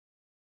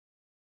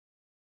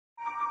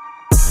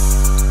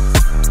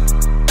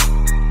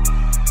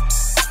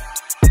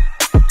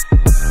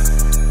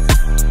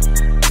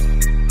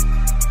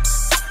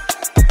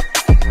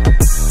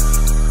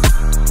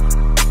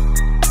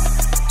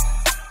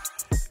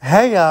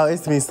Hey y'all,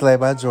 it's me, Slay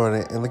by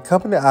Jordan, and the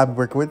company I'll be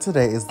working with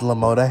today is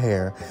LeModa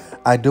Hair.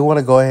 I do want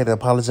to go ahead and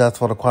apologize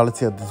for the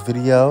quality of this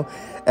video,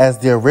 as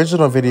the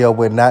original video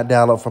would not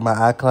download from my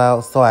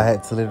iCloud, so I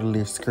had to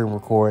literally screen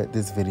record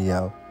this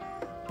video.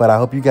 But I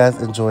hope you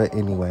guys enjoy it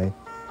anyway.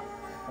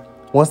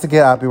 Once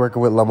again, I'll be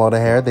working with LeModa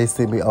Hair. They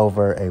sent me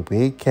over a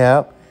wig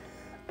cap.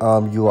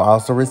 You will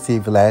also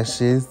receive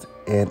lashes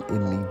and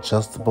an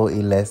adjustable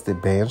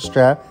elastic band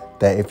strap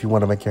that if you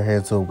want to make your hair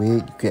into a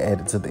wig, you can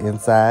add it to the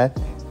inside.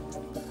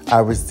 I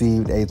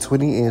received a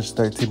 20-inch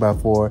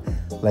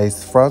 13x4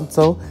 lace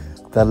frontal.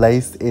 The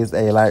lace is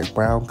a light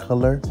brown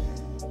color,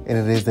 and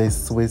it is a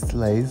Swiss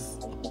lace.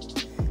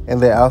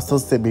 And they also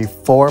sent me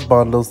 4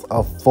 bundles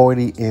of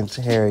 40-inch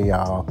hair,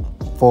 y'all.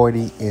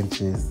 40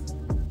 inches.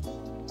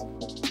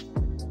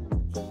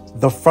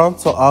 The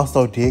frontal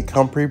also did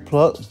come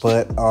pre-plucked,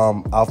 but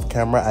off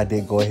camera, I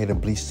did go ahead and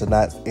bleach the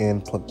knots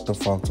and pluck the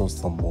frontal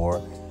some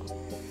more.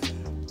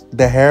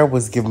 The hair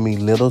was giving me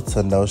little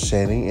to no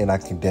shedding, and I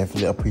can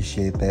definitely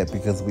appreciate that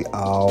because we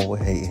all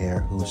hate hair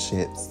who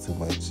sheds too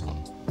much.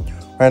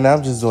 Right now,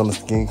 I'm just doing a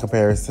skin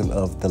comparison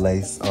of the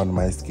lace on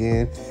my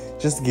skin,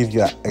 just to give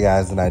you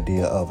guys an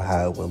idea of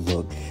how it would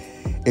look.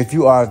 If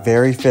you are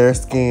very fair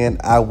skinned,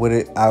 I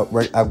wouldn't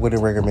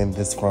recommend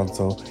this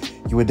frontal.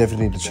 You would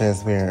definitely need the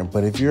transparent.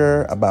 But if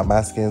you're about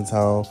my skin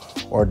tone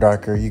or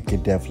darker, you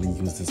could definitely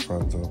use this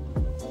frontal.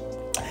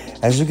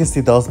 As you can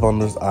see, those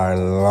bundles are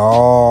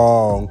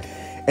long.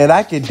 And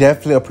I can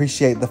definitely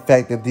appreciate the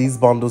fact that these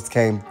bundles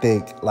came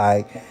thick.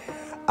 Like,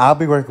 I'll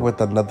be working with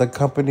another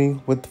company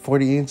with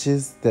 40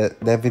 inches.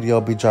 That video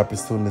will be dropping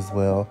soon as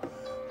well.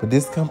 But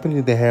this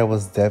company, the hair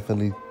was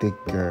definitely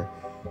thicker.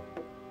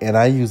 And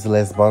I use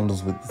less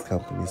bundles with this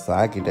company. So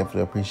I can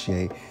definitely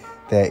appreciate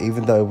that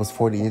even though it was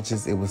 40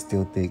 inches, it was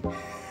still thick.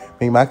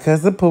 Meet my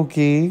cousin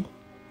Pookie.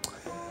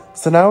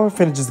 So now we're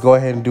finna just go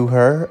ahead and do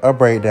her a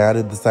breakdown. I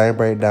did the same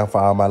breakdown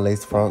for all my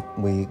lace front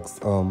wigs,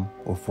 or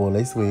full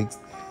lace wigs.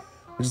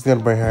 We're just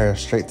gonna bring her hair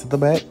straight to the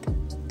back,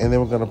 and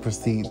then we're gonna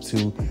proceed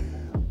to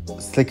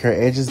slick her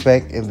edges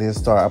back and then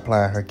start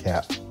applying her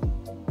cap.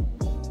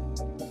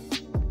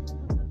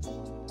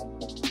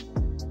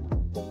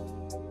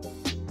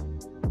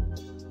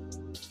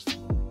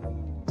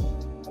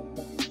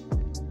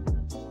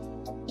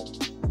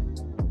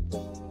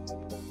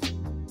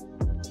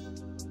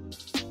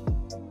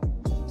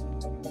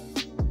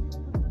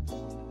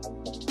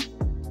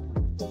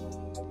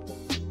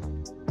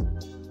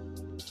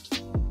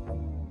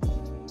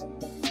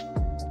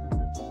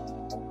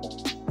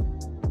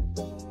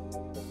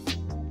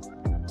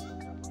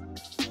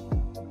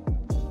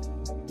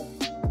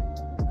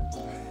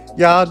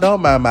 Y'all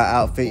don't mind my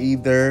outfit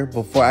either.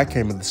 Before I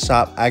came in the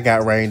shop, I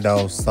got rained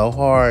on so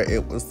hard.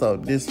 It was so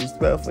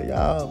disrespectful,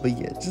 y'all. But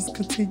yeah, just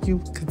continue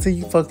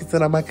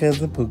focusing on my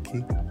cousin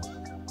Pookie.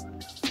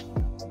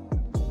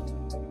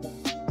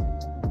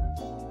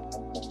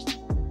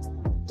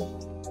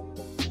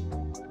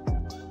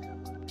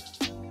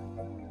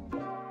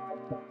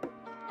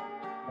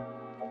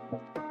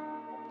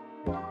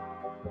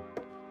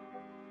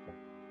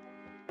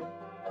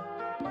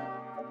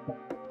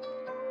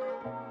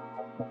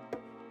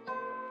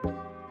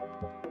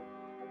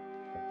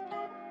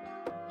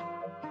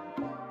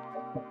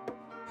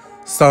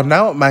 So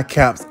now with my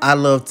caps, I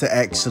love to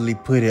actually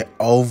put it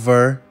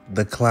over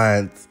the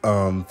client's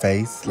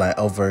face, like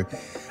over.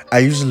 I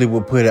usually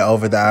would put it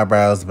over the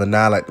eyebrows, but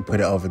now I like to put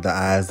it over the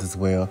eyes as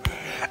well.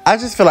 I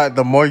just feel like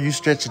the more you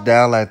stretch it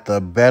down, like the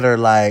better,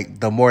 like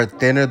the more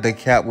thinner the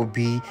cap would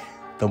be,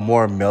 the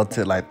more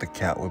melted like the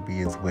cap would be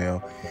as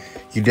well.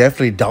 You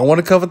definitely don't want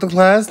to cover the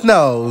client's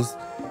nose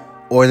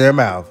or their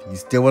mouth. You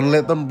still want to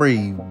let them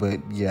breathe, but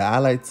yeah, I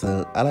like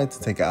to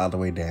take it all the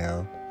way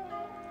down.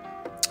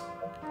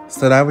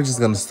 So now we're just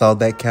going to sew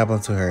that cap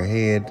onto her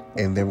head,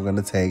 and then we're going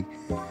to take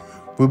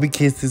Ruby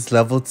Kisses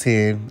level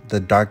 10, the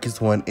darkest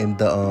one in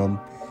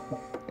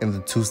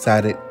the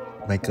two-sided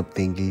makeup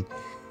thingy.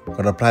 We're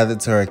going to apply that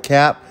to her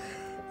cap.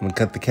 I'm going to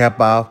cut the cap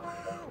off.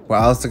 We're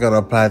also going to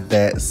apply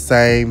that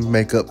same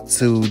makeup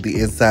to the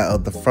inside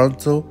of the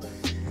frontal.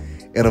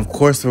 And of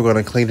course, we're going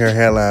to clean her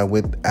hairline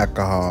with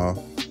alcohol,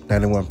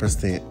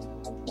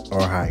 91%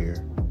 or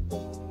higher.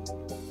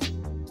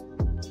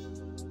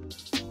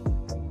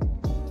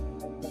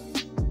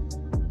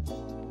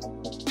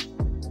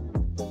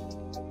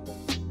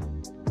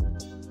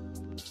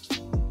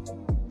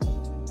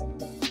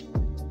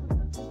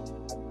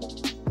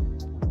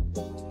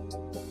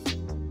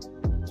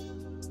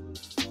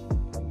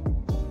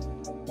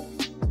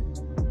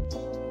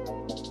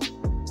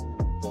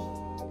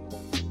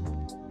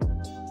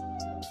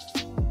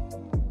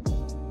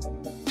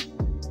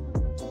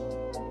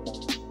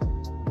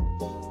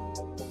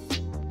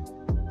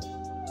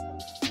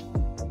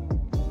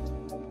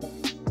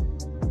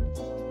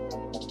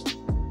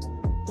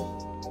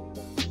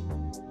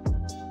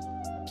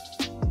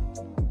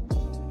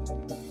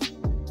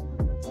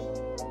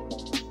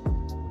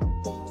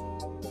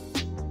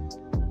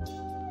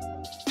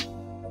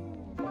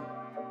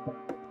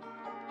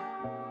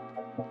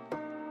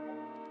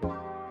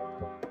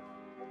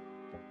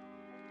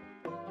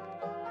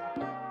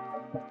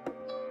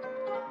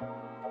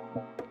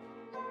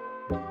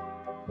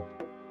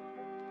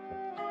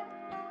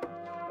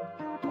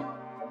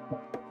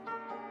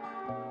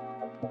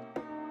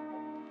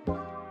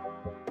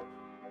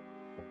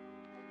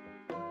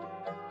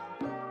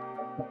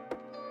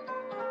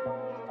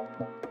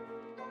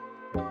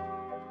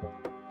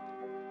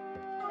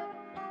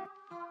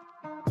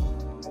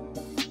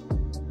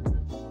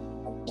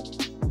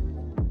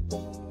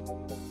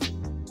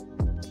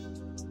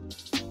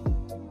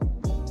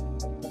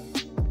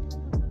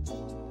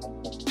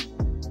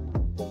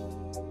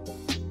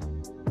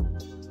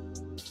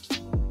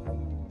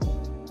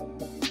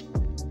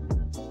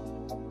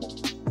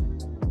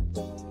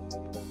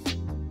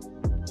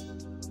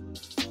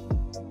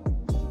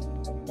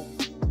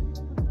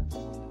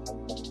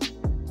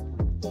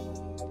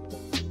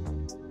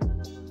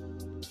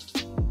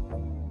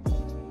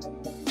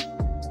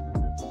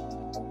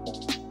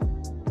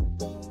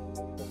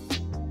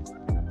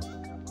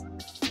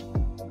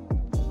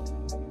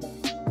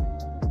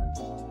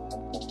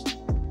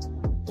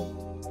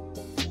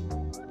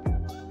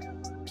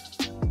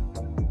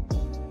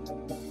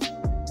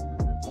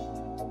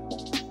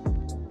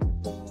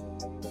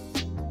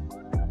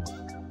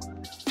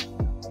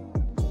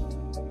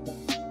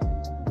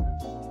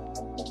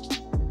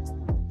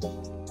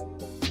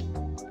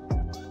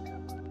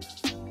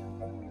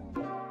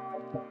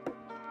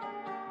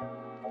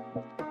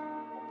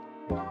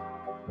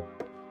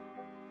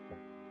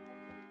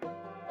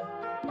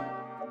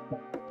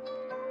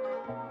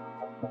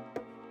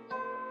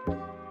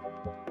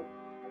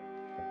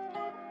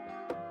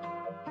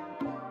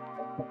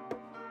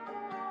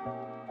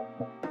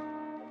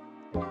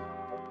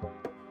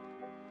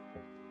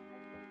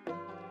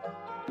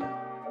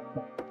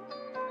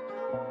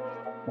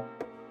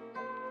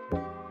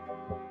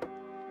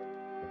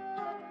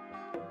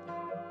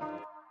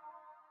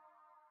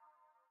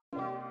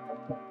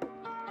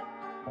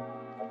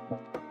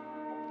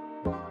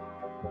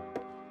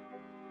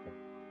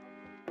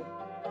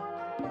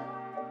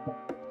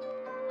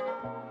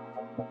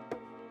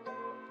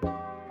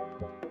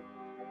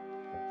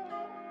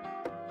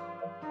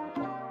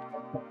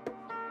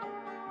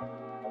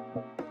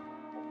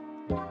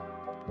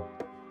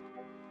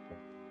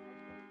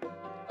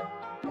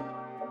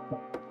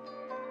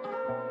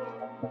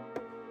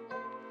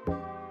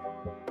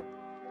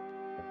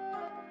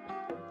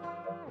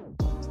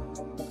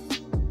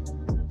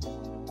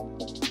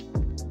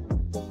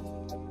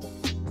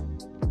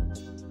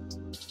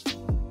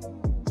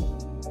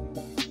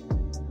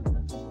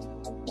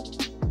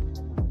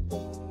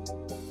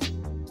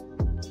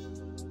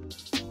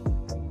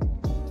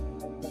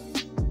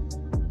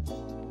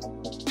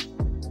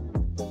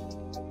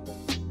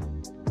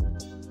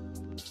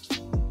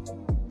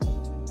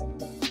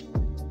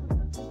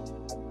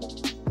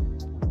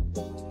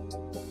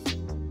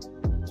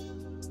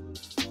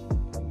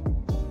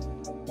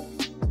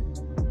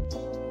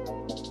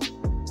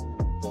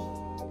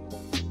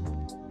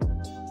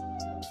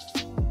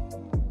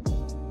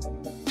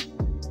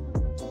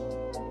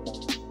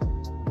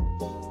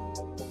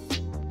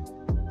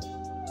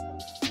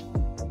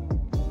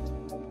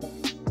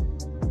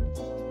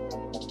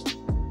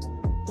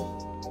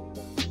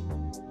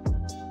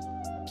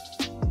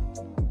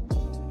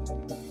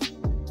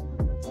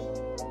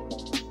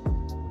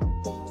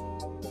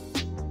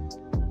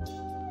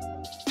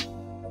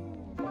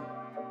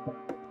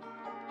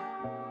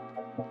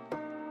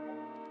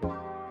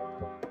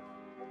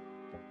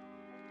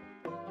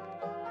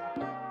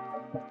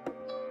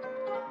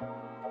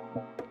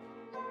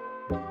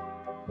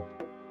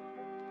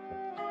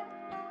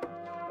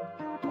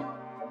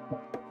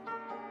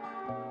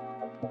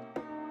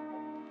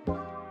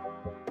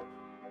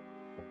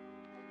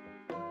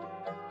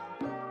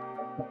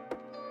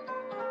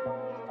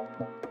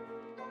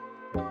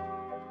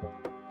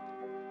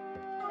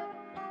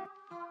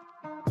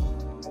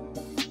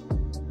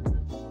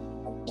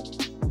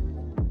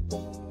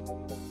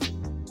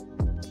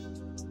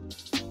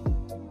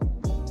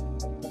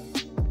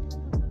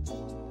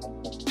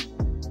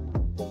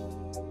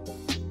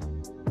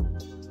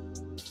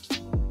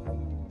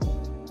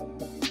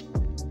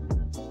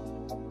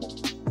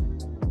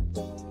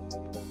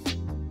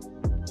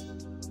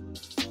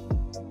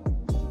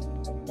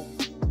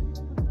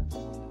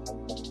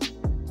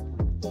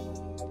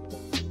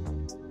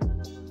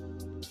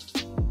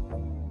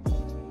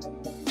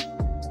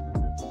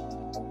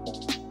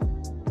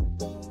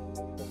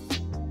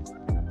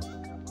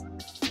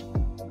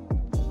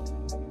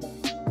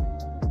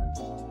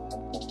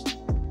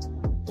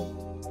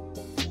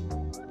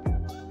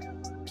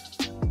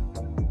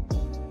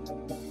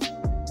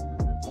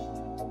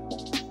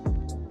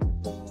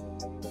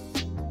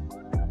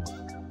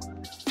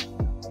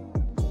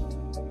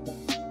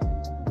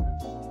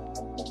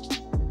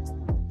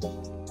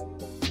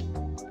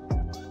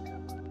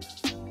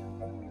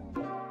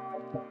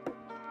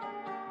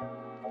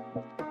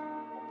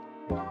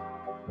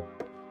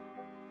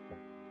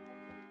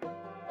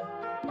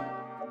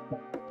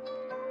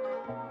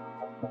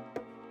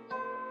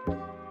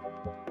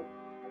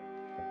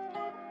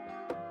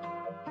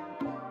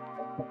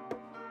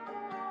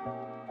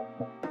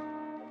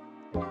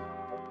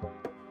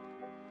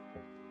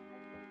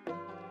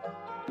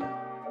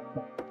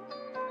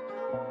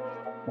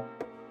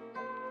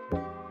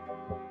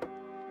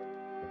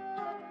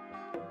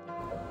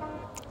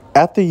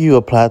 After you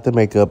apply the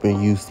makeup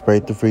and you spray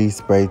the freeze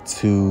spray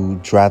to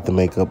dry the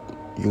makeup,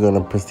 you're going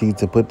to proceed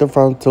to put the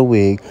frontal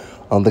wig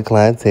on the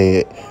client's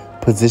head.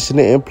 Position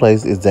it in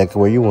place exactly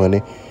where you want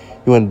it.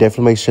 You want to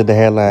definitely make sure the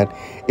hairline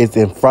is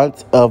in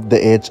front of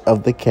the edge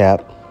of the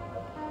cap.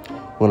 You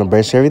want to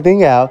brush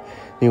everything out.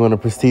 You want to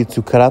proceed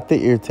to cut out the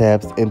ear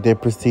tabs and then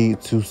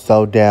proceed to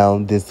sew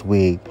down this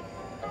wig.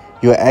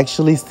 You'll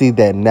actually see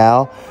that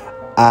now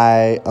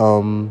I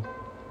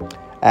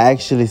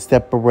actually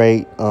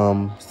separate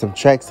some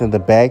tracks in the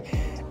back,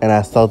 and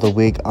I sew the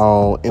wig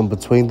on in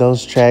between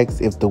those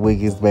tracks if the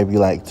wig is maybe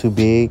like too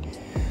big.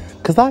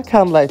 Because I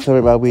kind of like to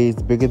make my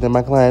wigs bigger than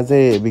my client's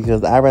head,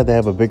 because I'd rather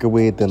have a bigger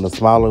wig than a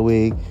smaller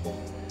wig.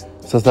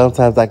 So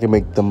sometimes I can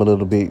make them a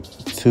little bit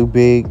too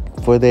big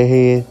for their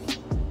head.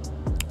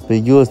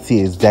 But you'll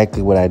see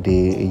exactly what I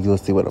did, and you'll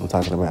see what I'm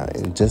talking about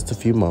in just a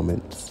few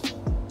moments.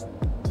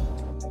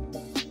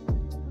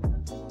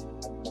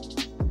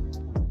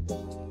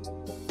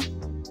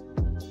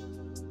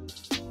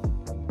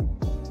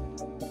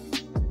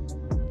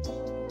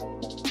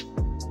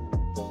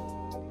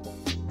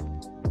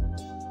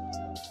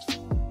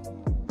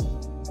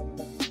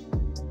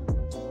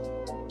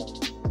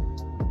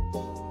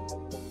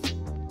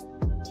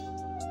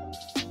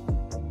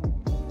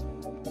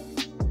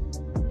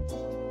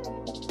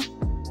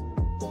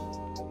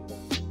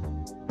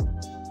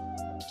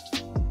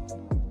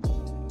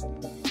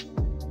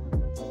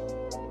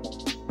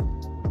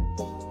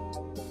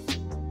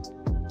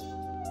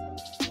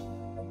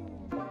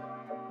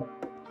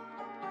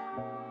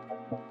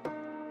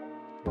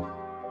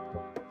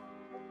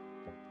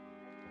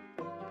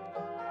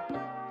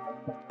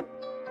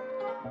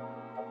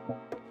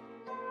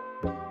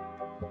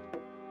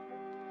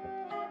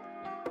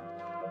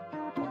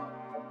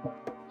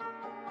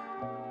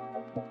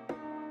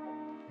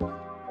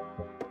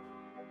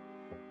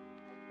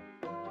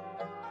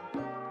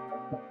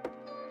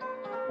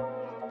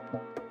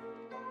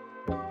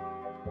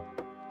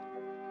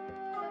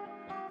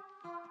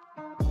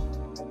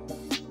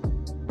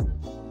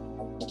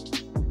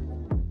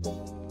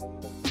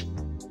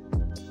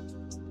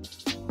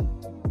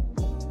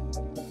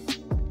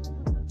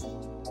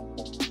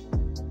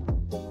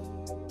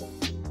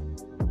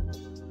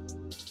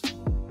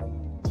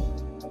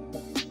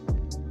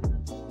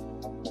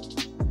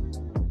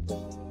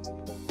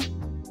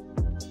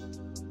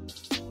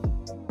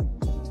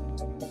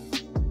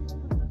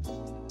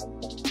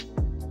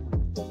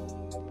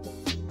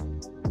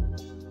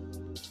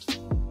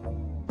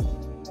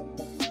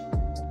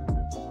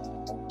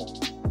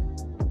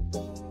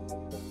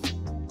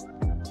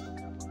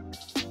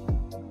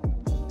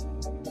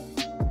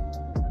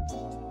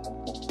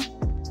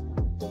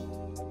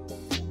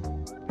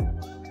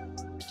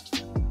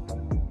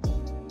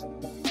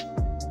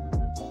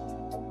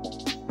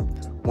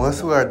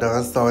 Once we are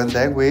done sewing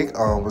that wig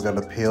on, we're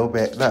gonna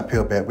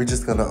we're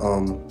just gonna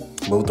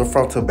move the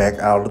frontal back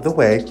out of the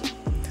way.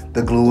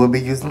 The glue we'll be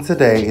using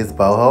today is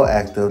Boho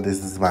Active.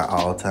 This is my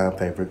all-time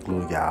favorite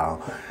glue,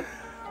 y'all.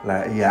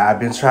 Like, yeah, I've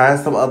been trying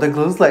some other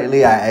glues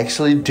lately. I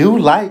actually do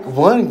like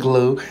one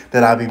glue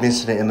that I'll be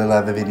mentioning in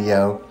another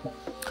video.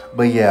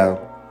 But yeah,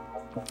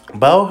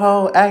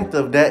 Boho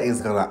Active, that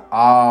is gonna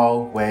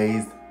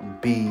always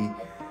be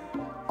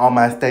on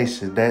my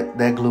station.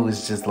 That glue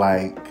is just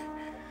like,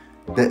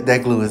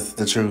 that glue is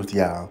the truth,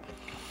 y'all.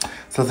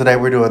 So today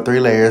we're doing 3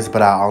 layers,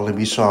 but I'll only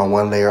be showing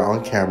 1 layer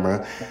on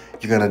camera.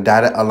 You're gonna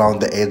dot it along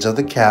the edge of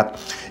the cap.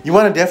 You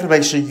wanna definitely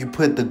make sure you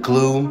put the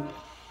glue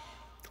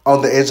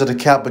on the edge of the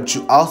cap, but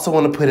you also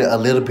wanna put it a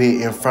little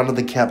bit in front of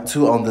the cap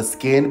too on the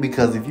skin,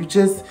 because if you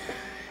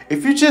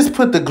just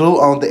put the glue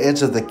on the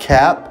edge of the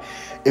cap,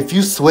 if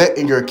you sweat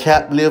and your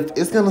cap lift,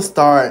 it's gonna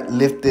start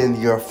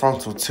lifting your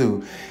frontal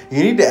too.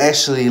 You need to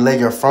actually lay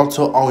your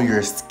frontal on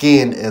your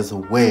skin as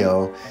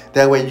well.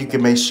 That way you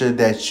can make sure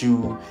that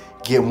you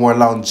get more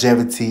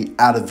longevity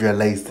out of your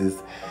laces.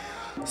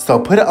 So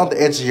put it on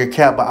the edge of your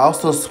cap, but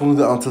also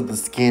smooth it onto the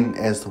skin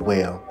as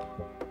well.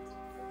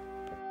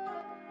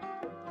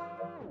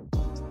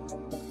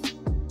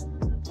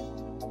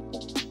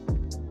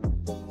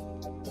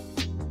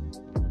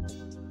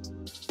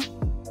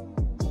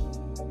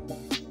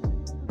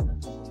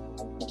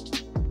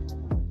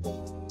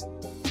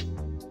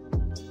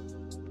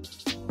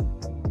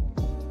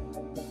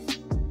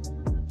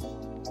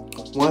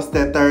 Once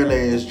that 3rd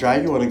layer is dry,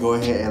 you want to go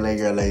ahead and lay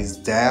your lace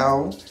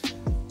down.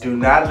 Do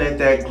not let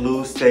that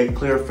glue stay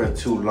clear for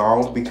too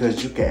long,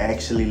 because you can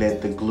actually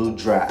let the glue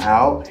dry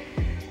out.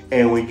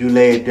 And when you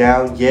lay it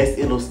down, yes,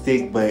 it'll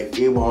stick, but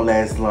it won't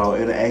last long.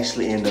 It'll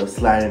actually end up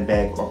sliding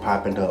back or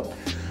popping up.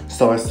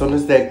 So as soon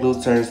as that glue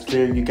turns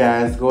clear, you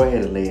guys, go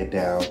ahead and lay it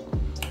down.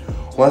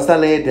 Once I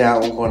lay it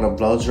down, I'm going to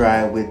blow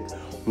dry it with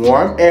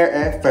warm air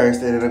at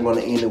first, and then I'm going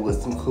to end it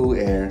with some cool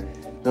air.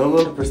 Then I'm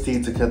going to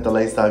proceed to cut the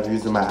lace off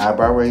using my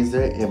eyebrow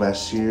razor and my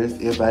shears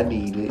if I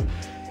need it.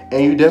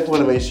 And you definitely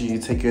want to make sure you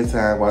take your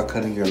time while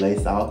cutting your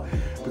lace off,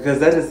 because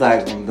that is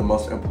like one of the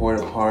most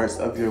important parts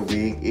of your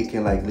wig. It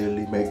can like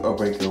literally make or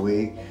break your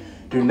wig.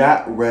 Do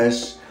not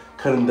rush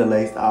cutting the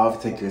lace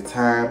off. Take your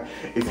time.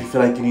 If you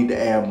feel like you need to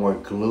add more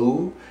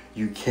glue,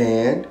 you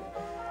can.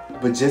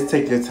 But just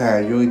take your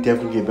time. You'll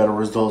definitely get better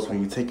results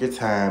when you take your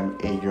time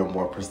and you're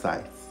more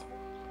precise.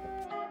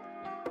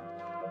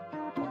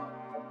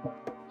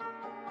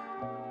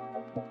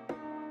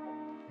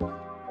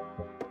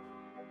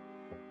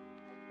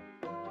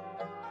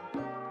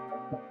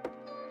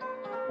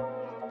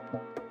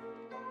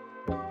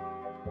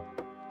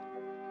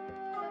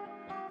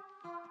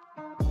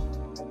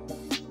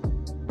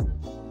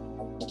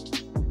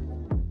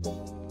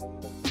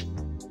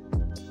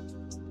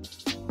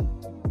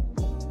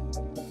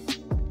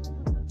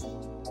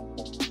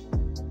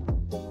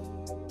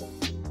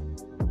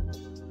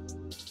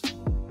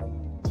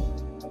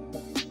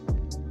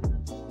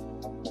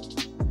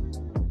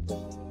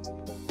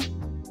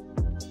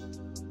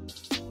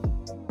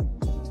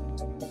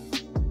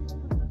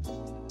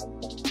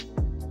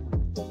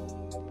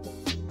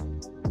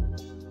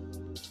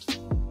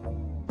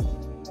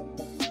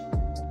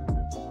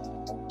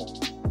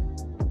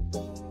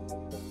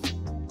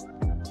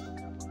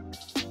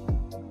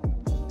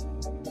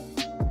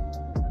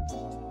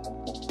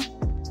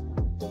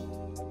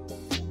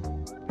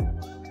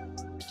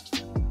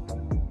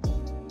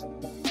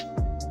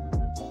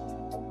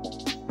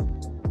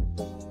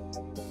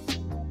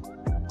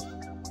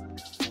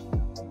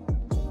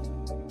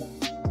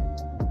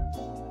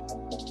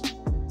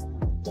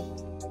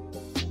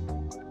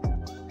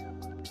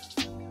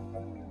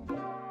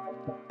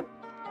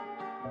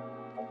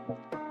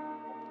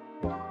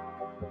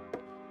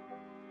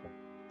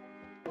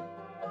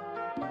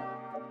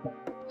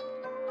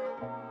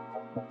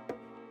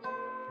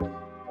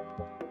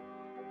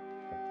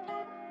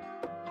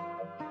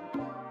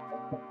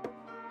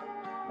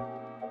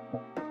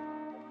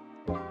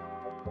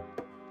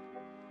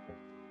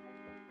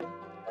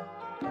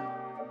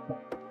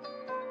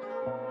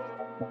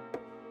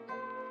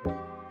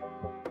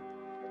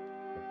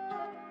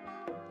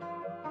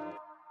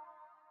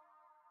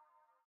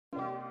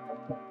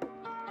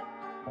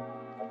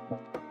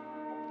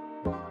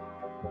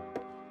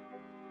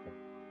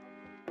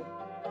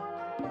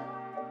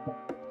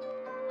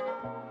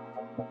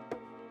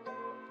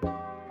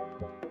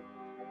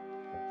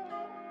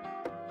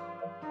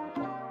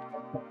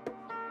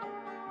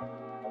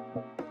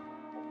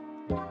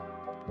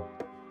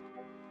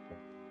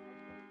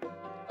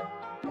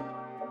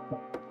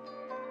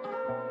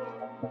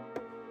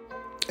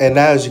 And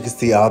now, as you can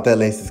see, all that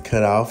lace is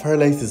cut off. Her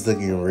lace is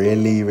looking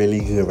really, really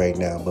good right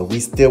now. But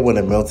we still want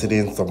to melt it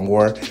in some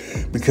more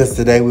because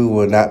today we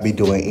will not be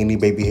doing any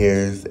baby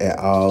hairs at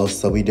all.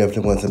 So we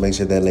definitely want to make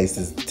sure that lace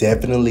is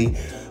definitely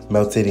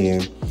melted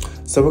in.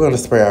 So we're going to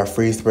spray our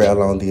freeze spray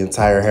along the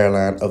entire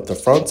hairline of the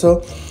frontal.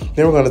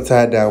 Then we're going to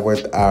tie it down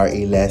with our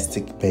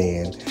elastic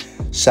band.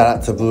 Shout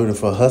out to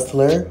Beautiful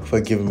Hustler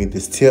for giving me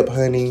this tip,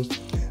 honey.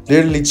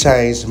 Literally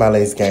changed my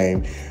lace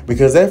game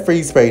because that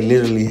freeze spray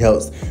literally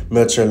helps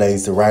melt your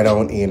lace right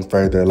on in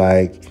further.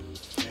 Like,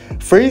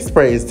 freeze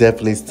spray is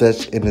definitely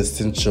such an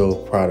essential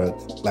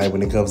product. Like,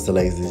 when it comes to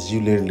laces,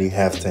 you literally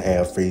have to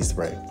have freeze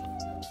spray.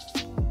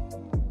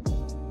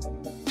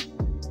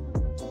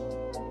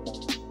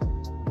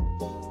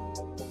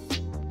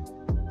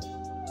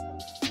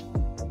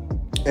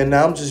 And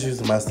now I'm just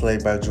using my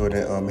Slade by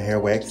Jordan hair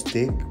wax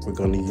stick. We're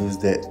going to use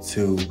that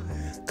to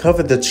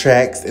cover the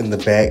tracks in the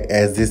back,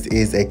 as this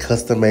is a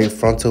custom-made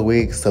frontal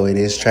wig, so it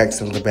is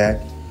tracks in the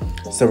back.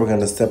 So we're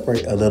going to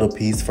separate a little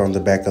piece from the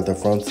back of the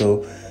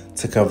frontal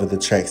to cover the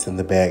tracks in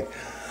the back.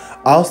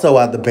 Also,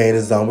 while the band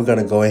is on, we're going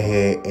to go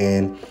ahead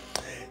and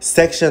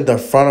section the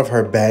front of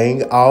her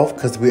bang off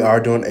because we are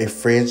doing a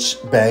French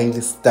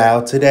bang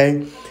style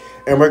today.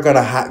 And we're going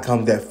to hot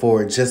comb that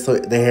forward just so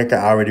the hair can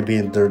already be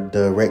in the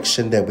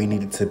direction that we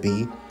need it to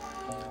be.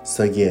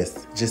 So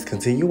yes, just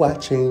continue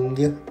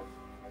watching.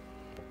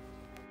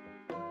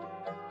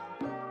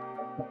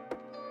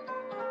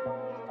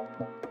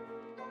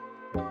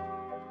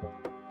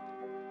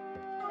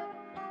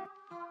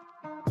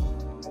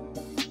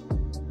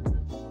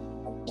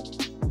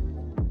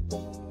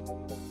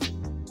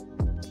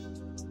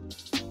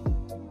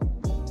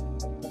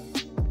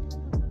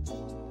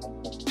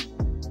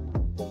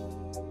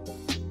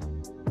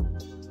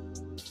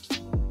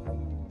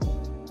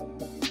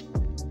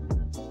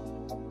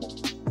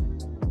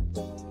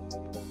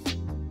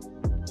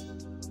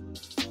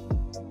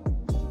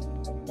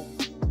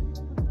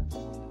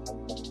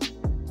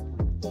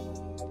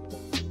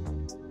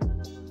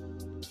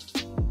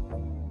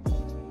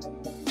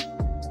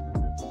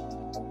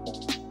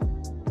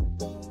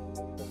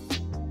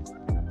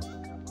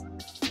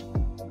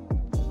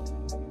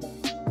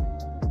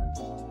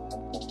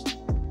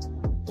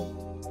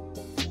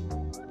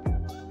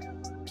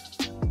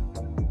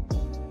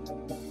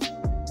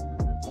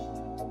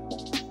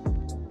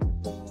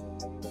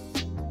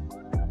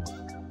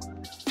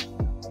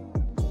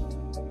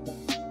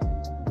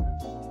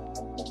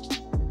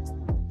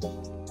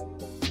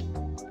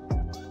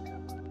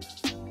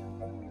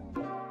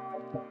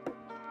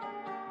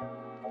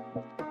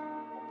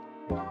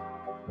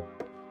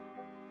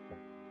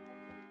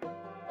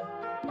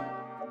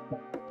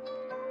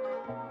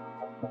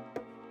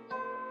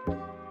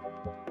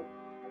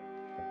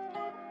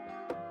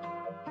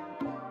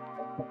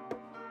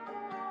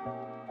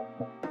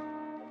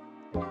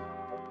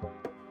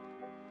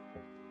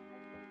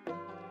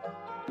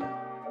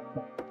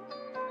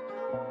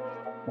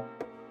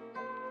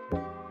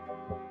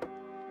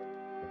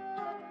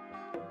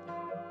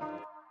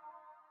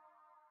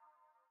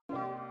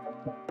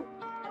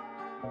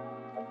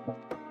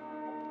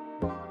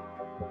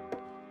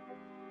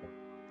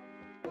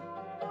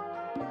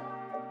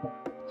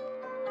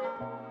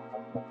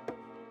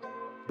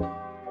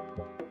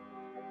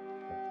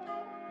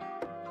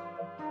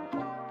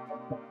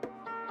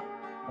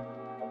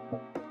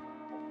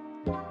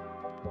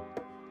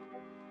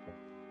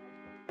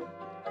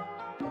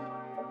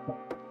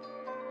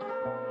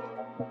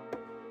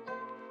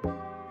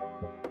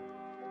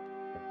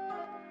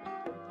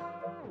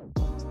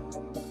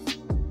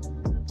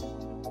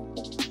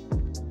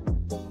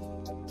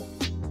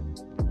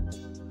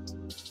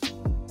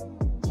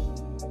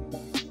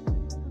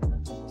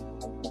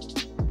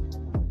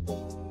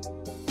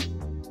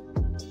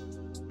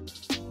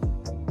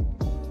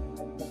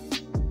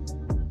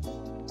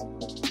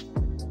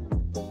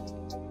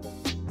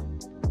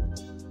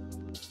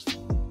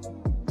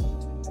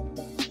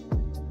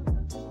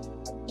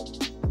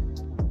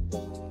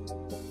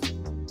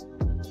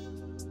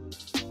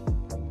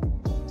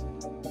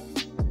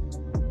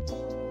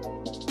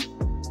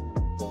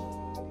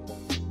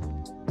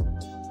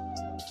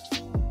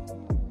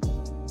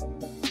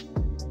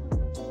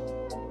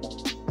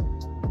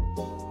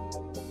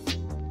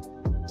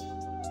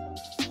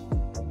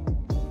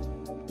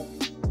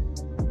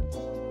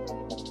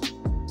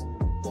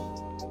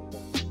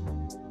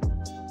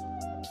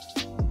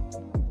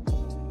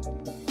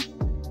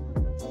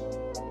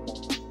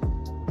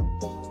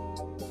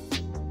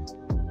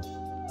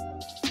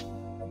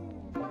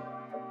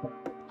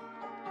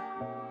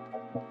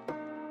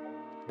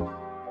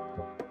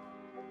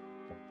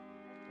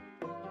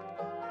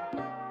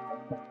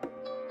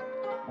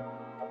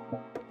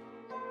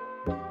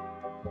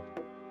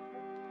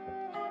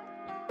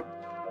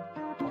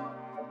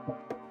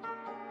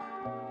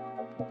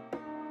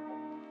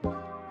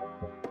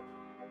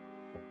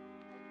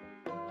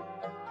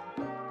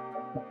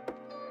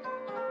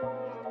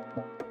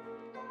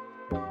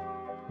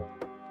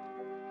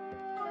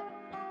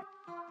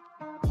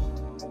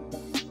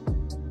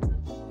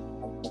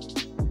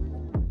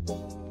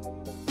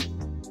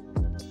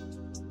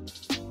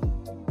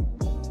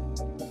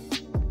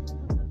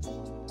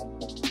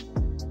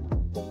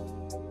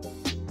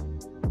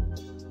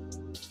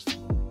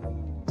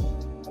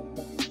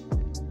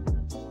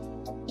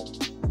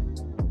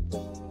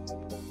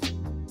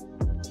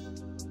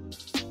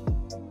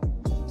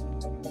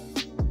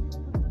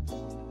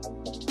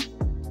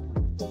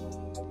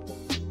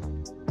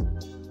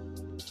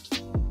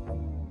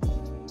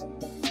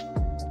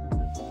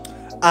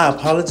 I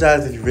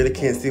apologize if you really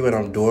can't see what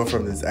I'm doing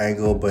from this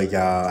angle, but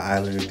y'all, I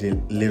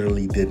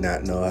literally did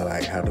not know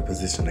how to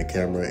position the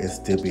camera and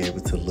still be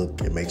able to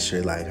look and make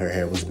sure like her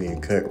hair was being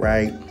cut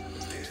right.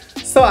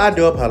 So I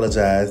do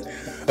apologize.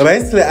 But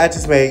basically, I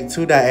just made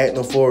two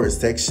diagonal forward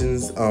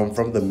sections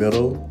from the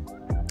middle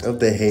of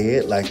the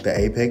head, like the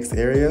apex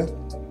area.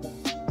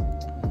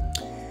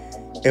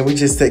 And we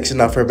just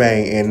section off her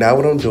bang. And now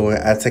what I'm doing,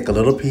 I take a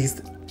little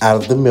piece out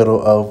of the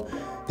middle of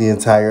the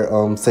entire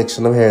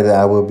section of hair that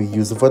I will be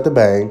using for the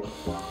bang.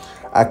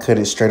 I cut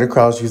it straight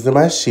across using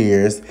my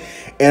shears.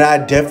 And I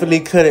definitely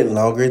cut it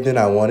longer than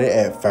I wanted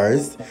at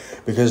first.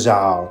 Because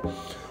y'all,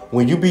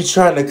 when you be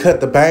trying to cut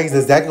the bangs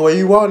exactly where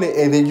you want it,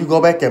 and then you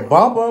go back and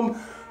bump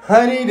them,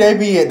 honey, they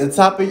be at the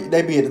top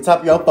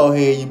of your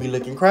forehead. You be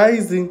looking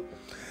crazy.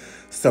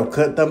 So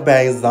cut them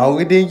bangs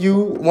longer than you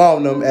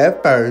want them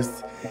at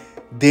first.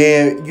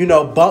 Then, you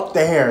know, bump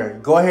the hair.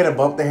 Go ahead and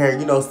bump the hair.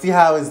 You know, see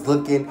how it's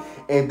looking.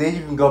 And then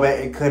you can go back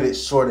and cut it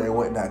shorter and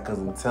whatnot. Because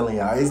I'm telling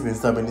y'all, it's been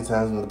so many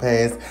times in the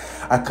past.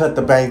 I cut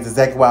the bangs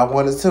exactly where I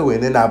wanted to.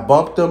 And then I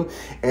bumped them.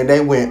 And they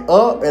went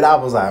up. And I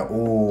was like,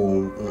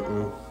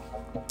 ooh.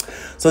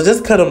 So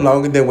just cut them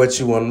longer than what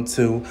you want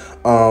them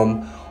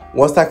to.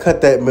 Once I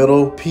cut that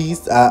middle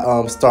piece,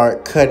 I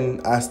start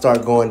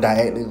going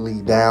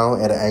diagonally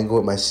down at an angle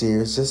with my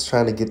shears. Just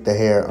trying to get the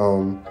hair.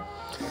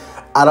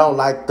 I don't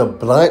like the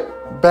blunt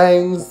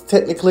bangs,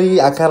 technically.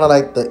 I kind of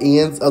like the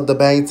ends of the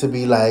bang to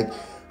be like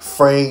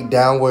frayed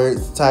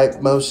downwards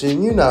type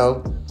motion, you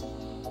know.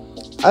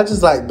 I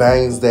just like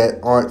bangs that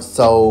aren't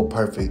so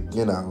perfect,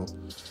 you know.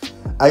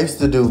 I used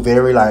to do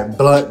very like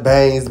blunt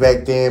bangs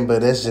back then,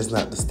 but that's just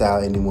not the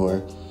style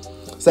anymore.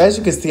 So as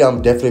you can see,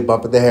 I'm definitely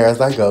bumping the hair as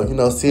I go, you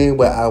know, seeing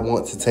what I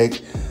want to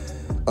take.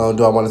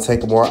 Do I want to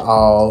take more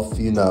off,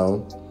 you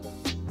know.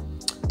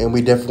 And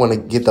we definitely want to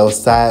get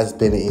those sides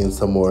bending in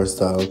some more,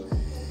 so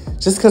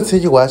just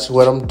continue watching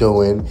what I'm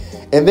doing.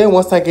 And then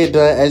once I get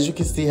done, as you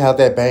can see how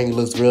that bang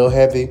looks real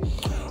heavy,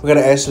 we're going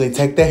to actually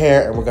take the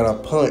hair and we're going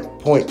to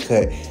point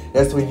cut.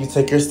 That's when you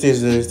take your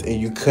scissors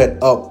and you cut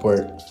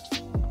upward.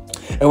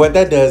 And what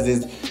that does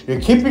is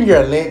you're keeping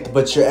your length,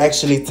 but you're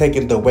actually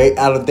taking the weight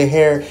out of the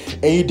hair.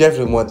 And you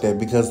definitely want that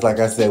because, like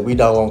I said, we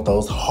don't want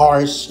those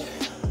harsh,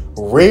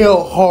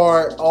 real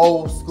hard,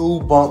 old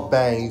school bump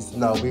bangs.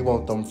 No, we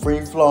want them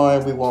free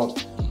flowing. We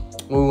want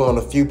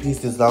a few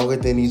pieces longer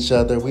than each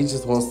other. We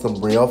just want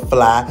some real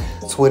fly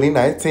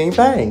 2019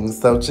 bangs.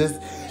 So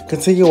just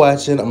continue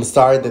watching. I'm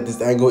sorry that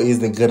this angle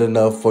isn't good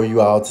enough for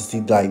you all to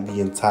see like the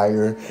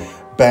entire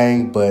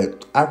bang,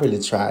 but I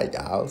really tried,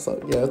 y'all.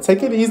 So yeah,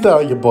 take it easy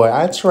on your boy.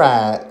 I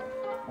tried.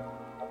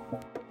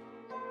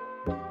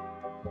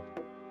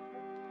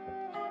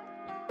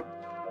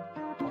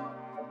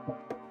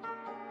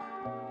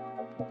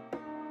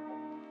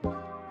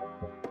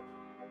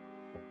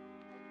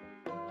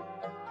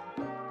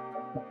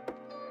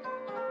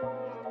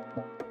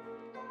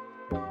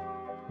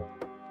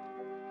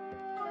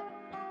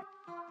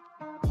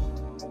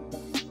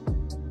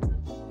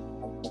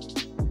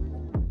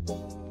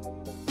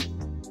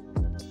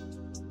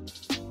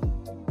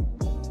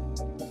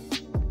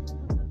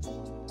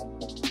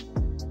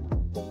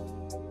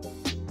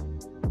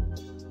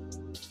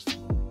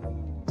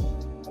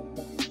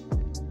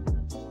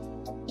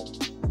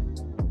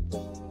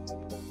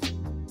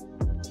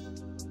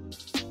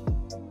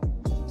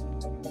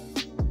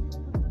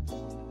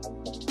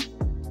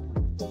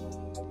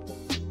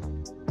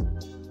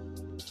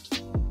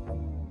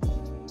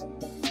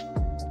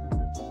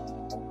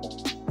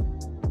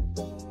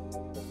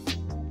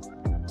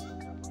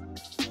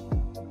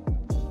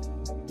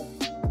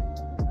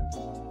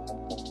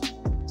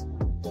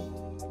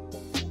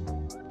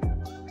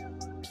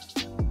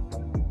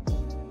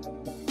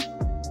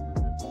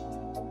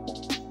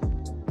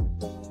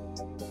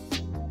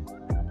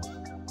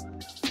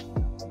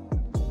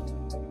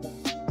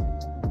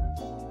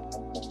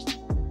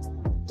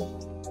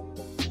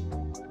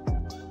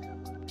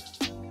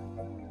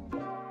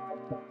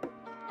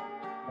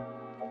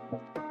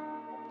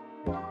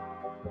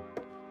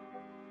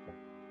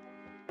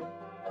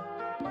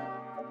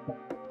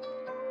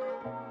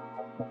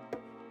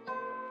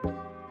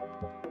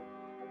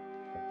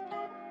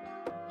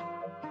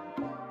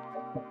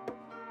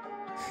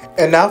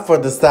 And now for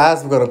the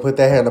sides, we're going to put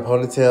that hair in a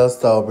ponytail.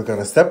 So we're going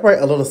to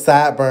separate a little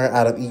sideburn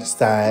out of each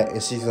side.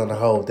 And she's going to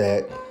hold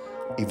that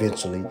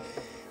eventually.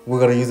 We're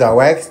going to use our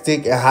wax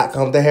stick and hot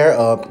comb the hair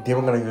up. Then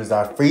we're going to use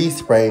our freeze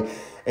spray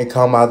and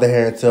comb out the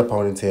hair into a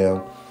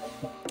ponytail.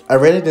 I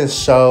really didn't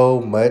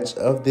show much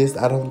of this.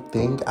 I don't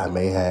think I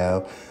may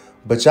have.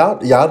 But y'all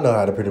know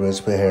how to pretty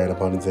much put hair in a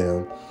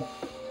ponytail.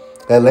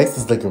 That lace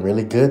is looking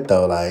really good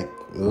though. Like,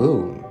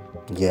 ooh,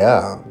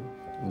 yeah.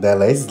 That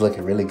lace is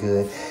looking really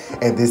good.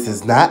 And this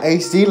is not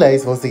HD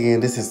lace. Once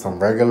again, this is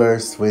some regular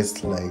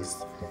Swiss lace.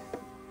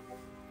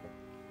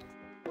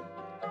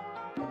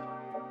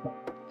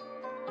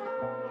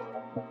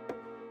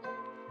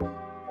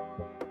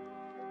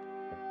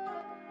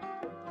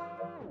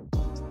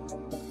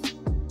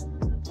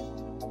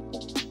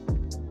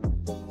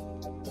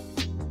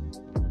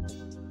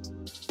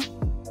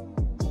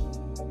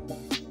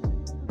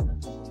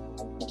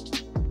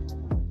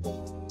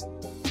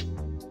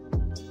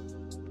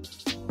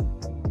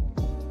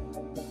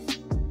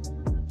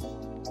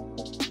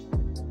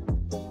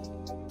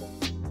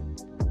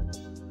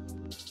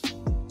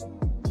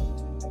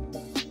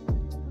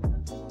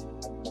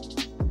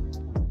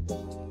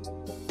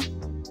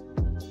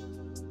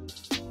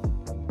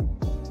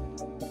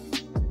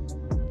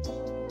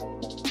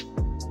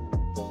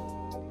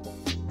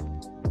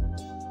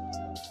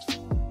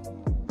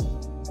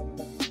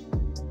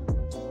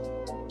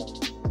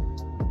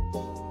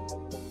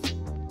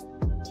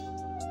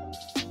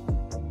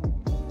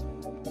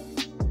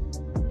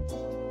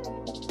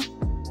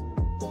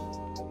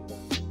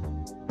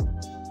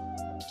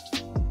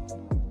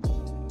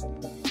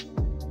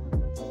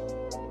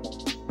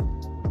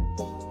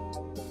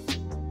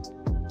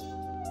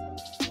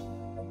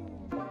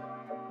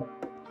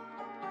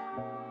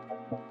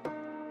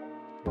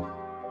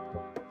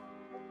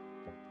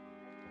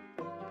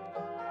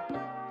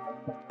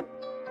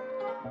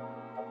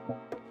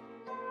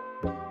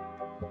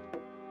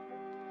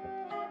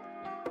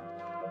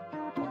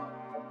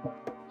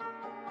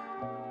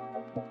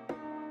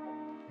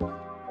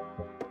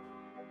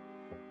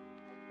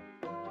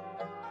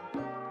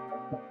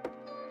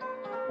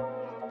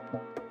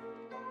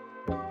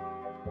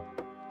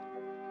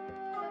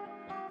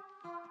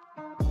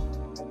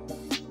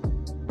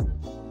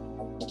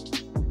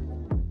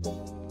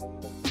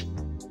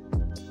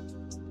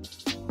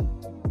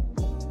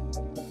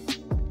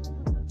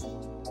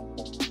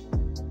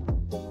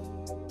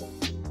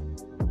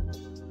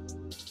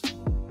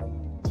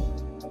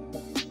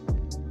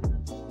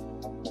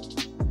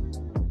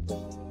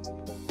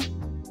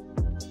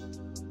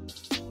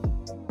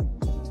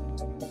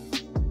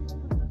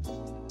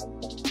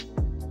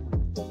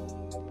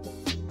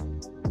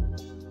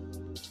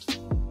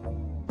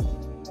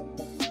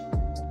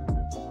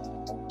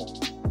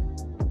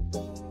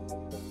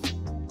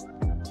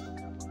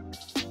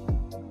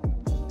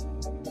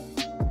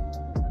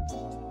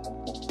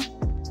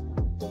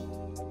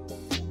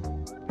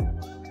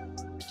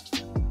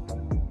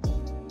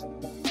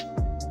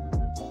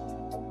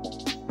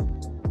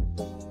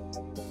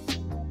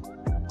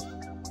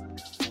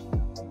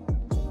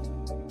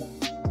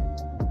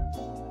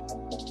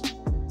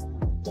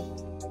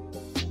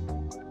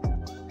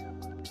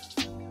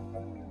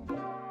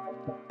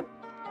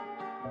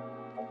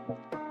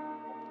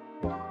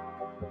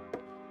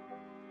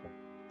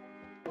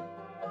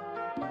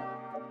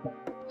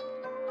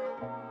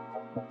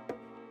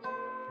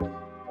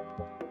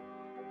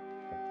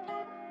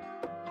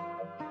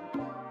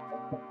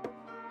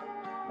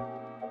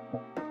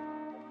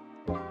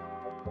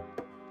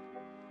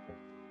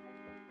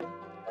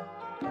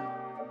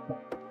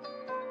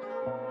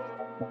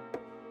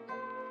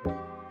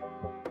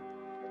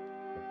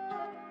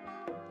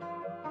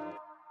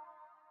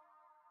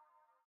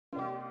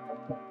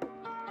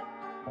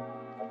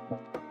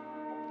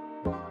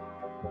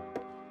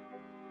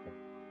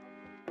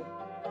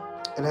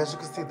 And as you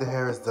can see, the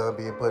hair is done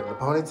being put in the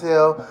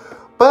ponytail.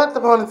 But the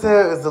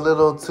ponytail is a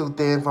little too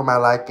thin for my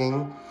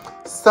liking.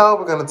 So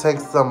we're gonna take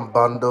some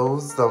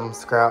bundles, some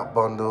scrap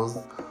bundles,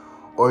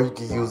 or you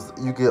can use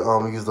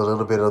use a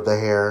little bit of the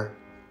hair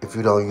if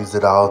you don't use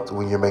it all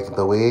when you're making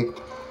the wig.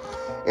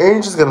 And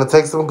you're just gonna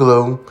take some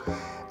glue,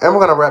 and we're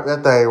gonna wrap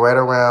that thing right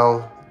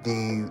around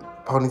the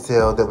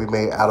ponytail that we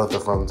made out of the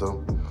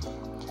frontal.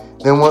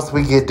 Then once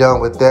we get done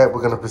with that,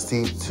 we're gonna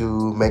proceed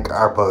to make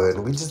our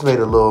bun. We just made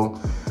a little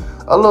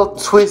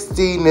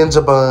twisty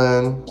ninja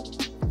bun.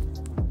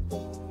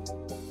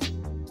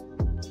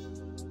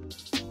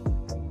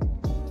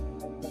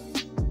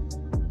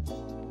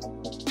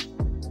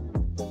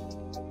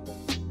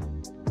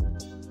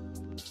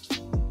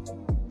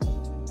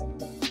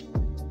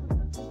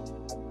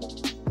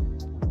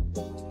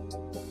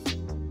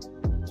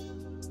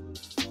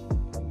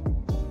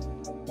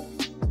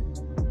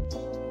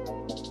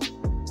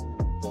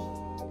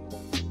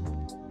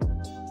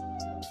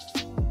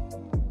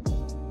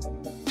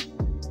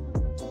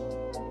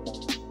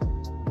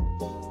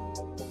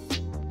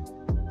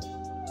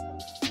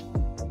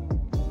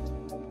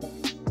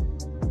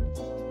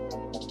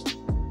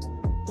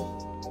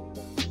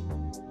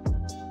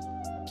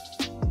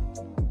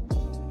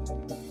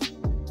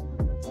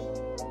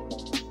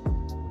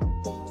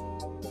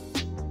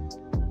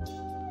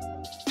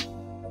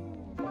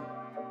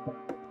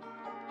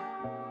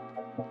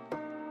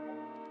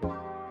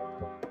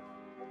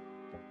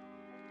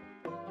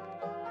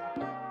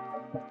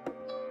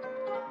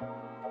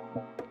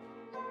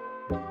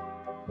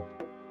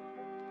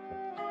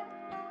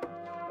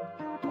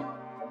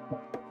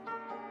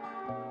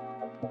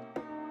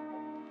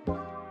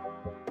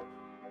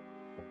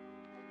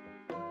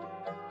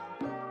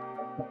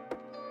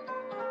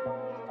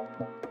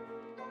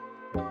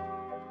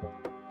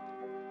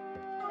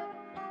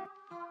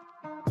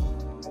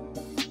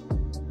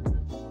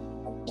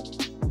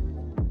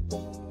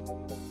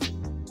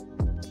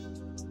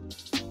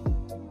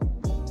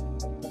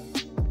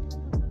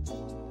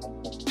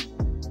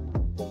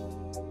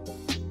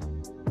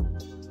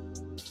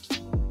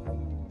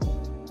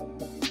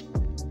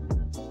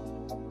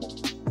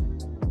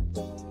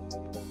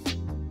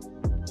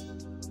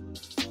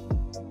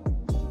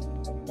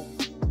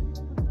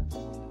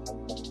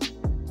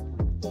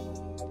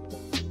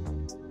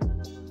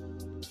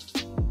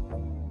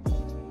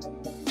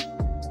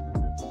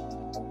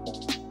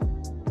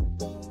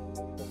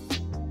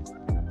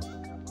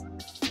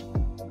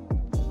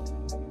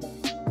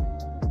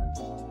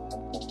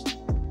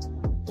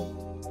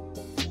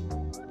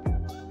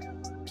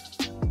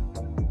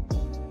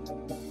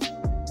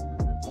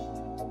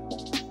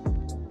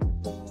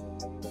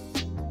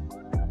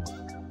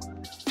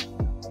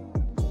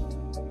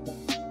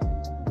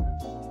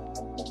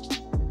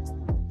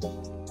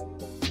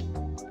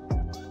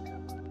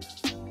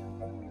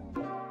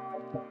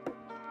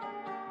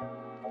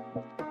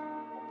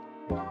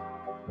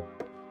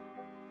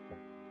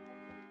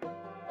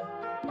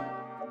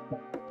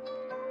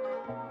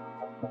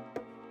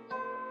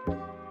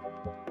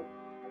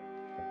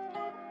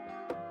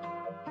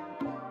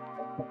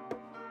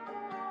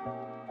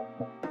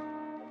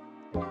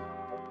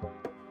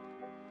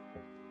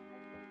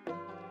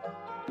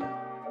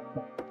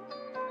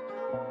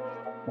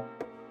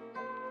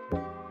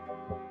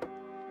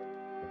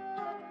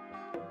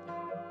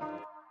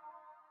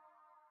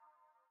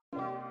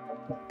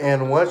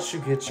 And once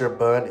you get your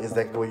bun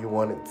exactly where you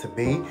want it to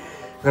be,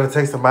 you're going to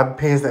take some bobby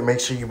pins and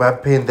make sure you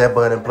bobby pin that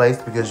bun in place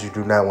because you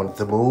do not want it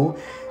to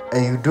move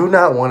and you do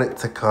not want it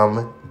to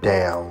come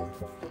down.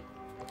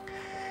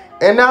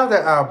 And now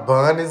that our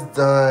bun is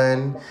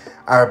done,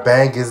 our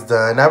bang is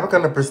done, now we're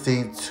going to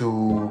proceed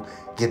to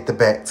get the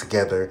back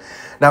together.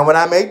 Now when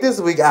I made this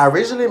wig, I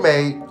originally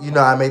made,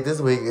 I made this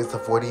wig, it's a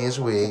 40-inch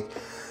wig.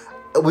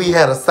 We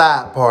had a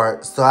side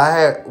part, so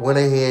I went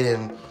ahead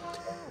and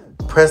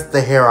pressed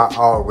the hair out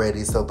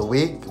already. So the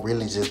wig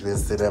really just been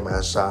sitting in my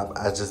shop.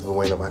 I just been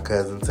waiting on my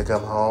cousin to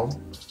come home.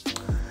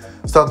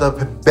 So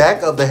the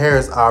back of the hair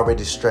is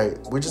already straight.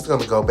 We're just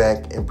gonna go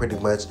back and pretty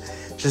much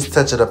just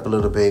touch it up a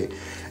little bit.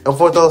 And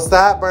for those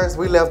sideburns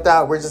we left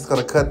out, we're just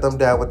gonna cut them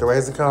down with the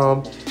razor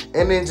comb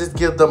and then just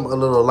give them a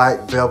little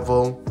light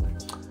bevel.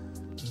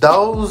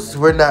 Those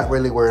we're not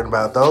really worried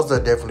about. Those are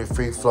definitely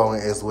free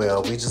flowing as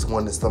well. We just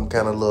wanted some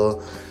kind of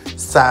little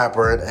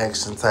sideburn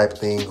action type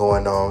thing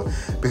going on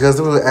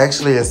because we were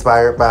actually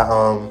inspired by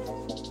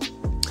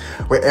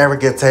where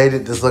Erica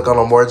dated this look on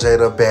a more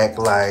Jada back,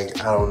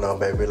 like, I don't know,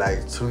 maybe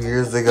like 2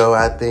 years ago,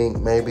 I think,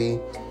 maybe.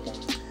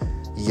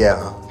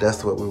 Yeah,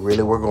 that's what we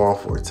really were going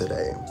for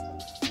today.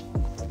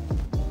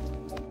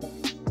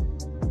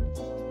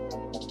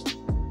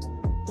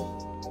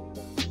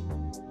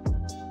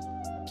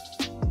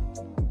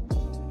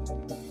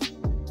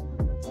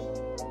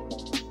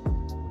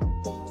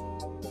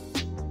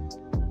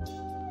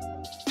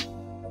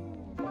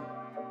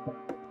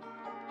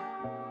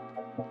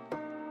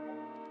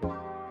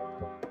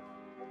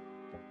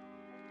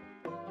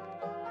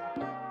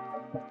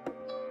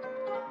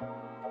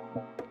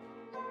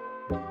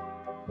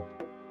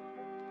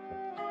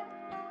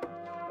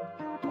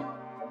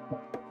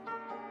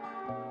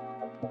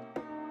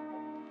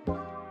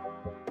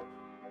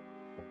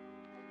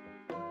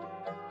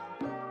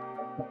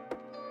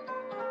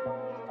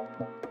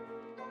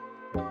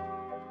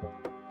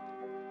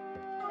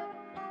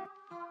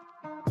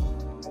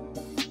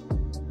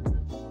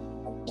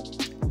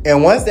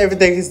 And once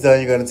everything is done,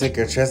 you're going to take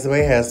your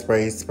Tresemme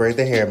hairspray, spray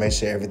the hair, make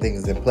sure everything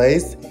is in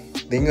place.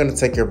 Then you're going to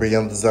take your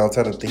Beyond the Zone,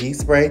 turn up the heat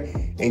spray,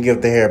 and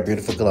give the hair a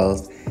beautiful glow.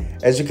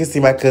 As you can see,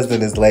 my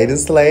cousin is laid and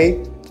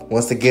slayed.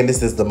 Once again,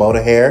 this is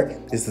LeModa Hair.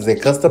 This is a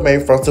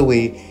custom-made frontal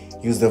wig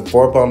using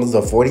 4 bundles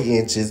of 40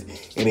 inches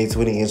and a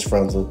 20-inch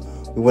frontal.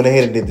 We went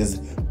ahead and did this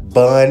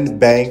bun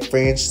bang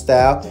fringe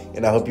style,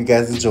 and I hope you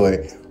guys enjoy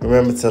it.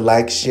 Remember to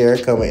like, share,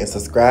 comment, and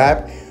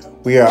subscribe.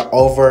 We are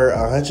over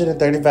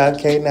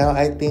 135K now,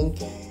 I think.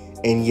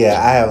 And yeah,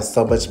 I have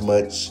so much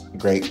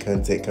great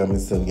content coming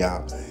soon,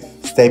 y'all.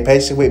 Stay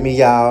patient with me,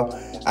 y'all.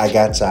 I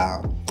got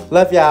y'all.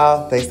 Love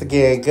y'all. Thanks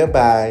again.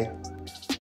 Goodbye.